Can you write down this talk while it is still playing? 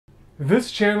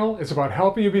This channel is about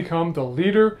helping you become the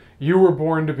leader you were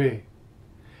born to be.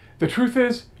 The truth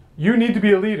is, you need to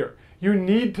be a leader. You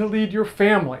need to lead your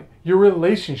family, your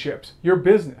relationships, your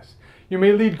business. You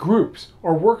may lead groups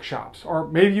or workshops, or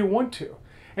maybe you want to.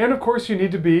 And of course, you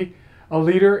need to be a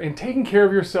leader in taking care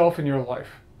of yourself in your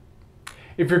life.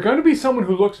 If you're going to be someone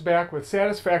who looks back with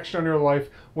satisfaction on your life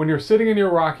when you're sitting in your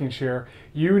rocking chair,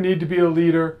 you need to be a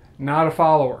leader, not a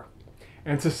follower.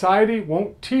 And society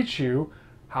won't teach you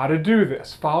how to do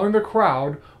this. Following the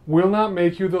crowd will not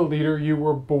make you the leader you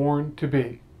were born to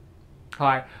be.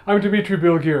 Hi, I'm Dimitri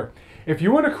Bilgir. If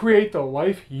you want to create the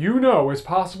life you know is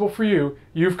possible for you,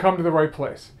 you've come to the right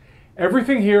place.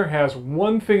 Everything here has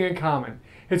one thing in common.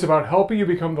 It's about helping you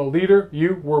become the leader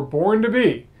you were born to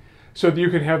be, so that you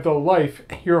can have the life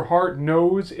your heart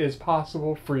knows is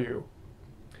possible for you.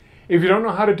 If you don't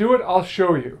know how to do it, I'll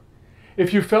show you.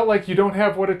 If you felt like you don't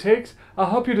have what it takes,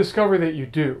 I'll help you discover that you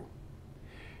do.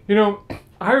 You know,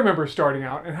 I remember starting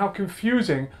out and how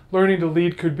confusing learning to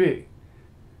lead could be.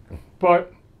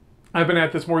 But I've been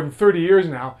at this more than 30 years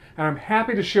now, and I'm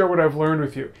happy to share what I've learned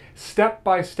with you, step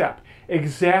by step,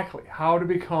 exactly how to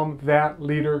become that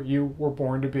leader you were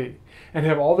born to be, and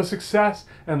have all the success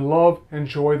and love and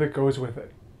joy that goes with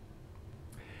it.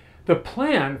 The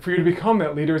plan for you to become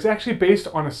that leader is actually based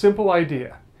on a simple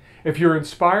idea. If you're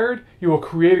inspired, you will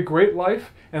create a great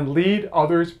life and lead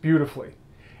others beautifully.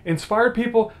 Inspired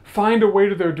people find a way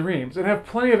to their dreams and have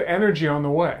plenty of energy on the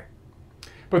way.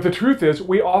 But the truth is,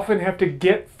 we often have to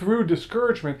get through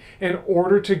discouragement in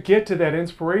order to get to that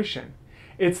inspiration.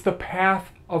 It's the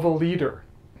path of a leader.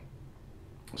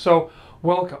 So,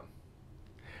 welcome.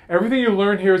 Everything you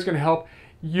learn here is going to help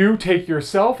you take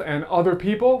yourself and other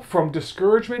people from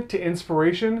discouragement to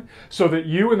inspiration so that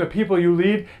you and the people you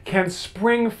lead can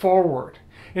spring forward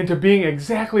into being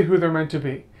exactly who they're meant to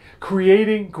be,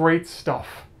 creating great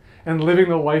stuff and living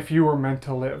the life you were meant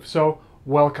to live. So,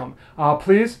 welcome.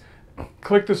 Please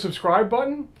click the subscribe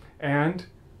button and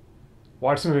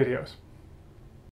watch some videos.